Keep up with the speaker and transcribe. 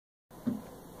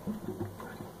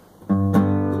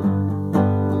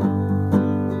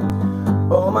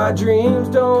my dreams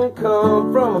don't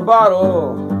come from a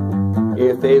bottle.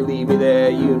 If they leave me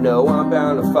there, you know I'm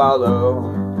bound to follow.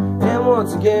 And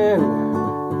once again,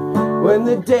 when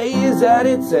the day is at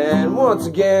its end, once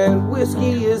again,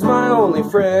 whiskey is my only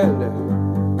friend.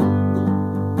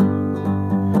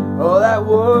 Oh, that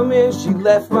woman, she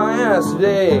left my ass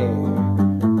today,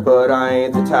 but I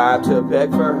ain't the type to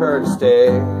beg for her to stay.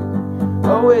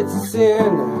 Oh, it's a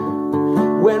sin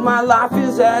when my life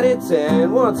is at its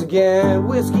end. Once again,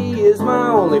 whiskey is my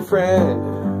only friend.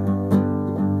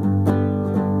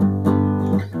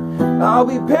 I'll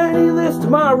be penniless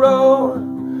tomorrow,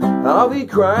 I'll be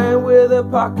crying with a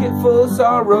pocket full of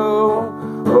sorrow.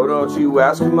 Oh, don't you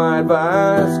ask for my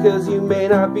advice, 'cause you may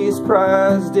not be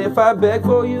surprised if I beg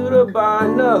for you to buy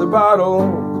another bottle.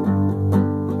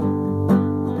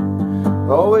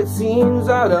 Oh, it seems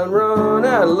I done run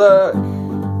out of luck,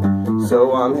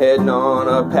 so I'm heading on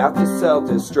a path to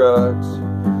self-destruct.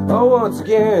 Oh, once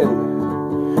again,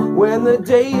 when the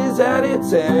day is at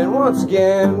its end, once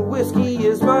again, whiskey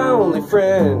is my only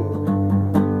friend.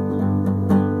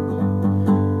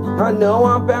 I know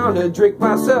I'm bound to drink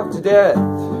myself to death,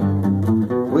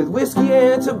 with whiskey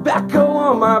and tobacco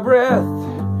on my breath.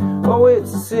 Oh,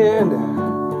 it's a sin,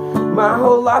 my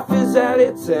whole life is at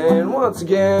its end. Once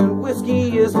again,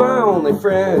 whiskey is my only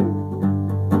friend.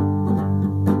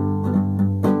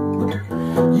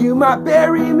 You might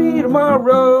bury me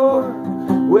tomorrow,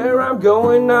 where I'm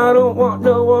going I don't want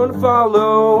no one to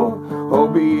follow. Oh,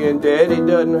 being dead, it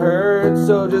doesn't hurt,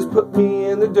 so just put me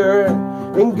in the dirt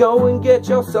and go and get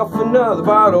yourself another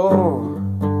bottle.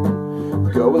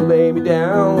 Go and lay me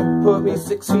down, put me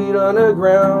 6 feet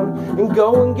underground, and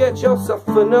go and get yourself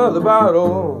another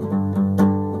bottle.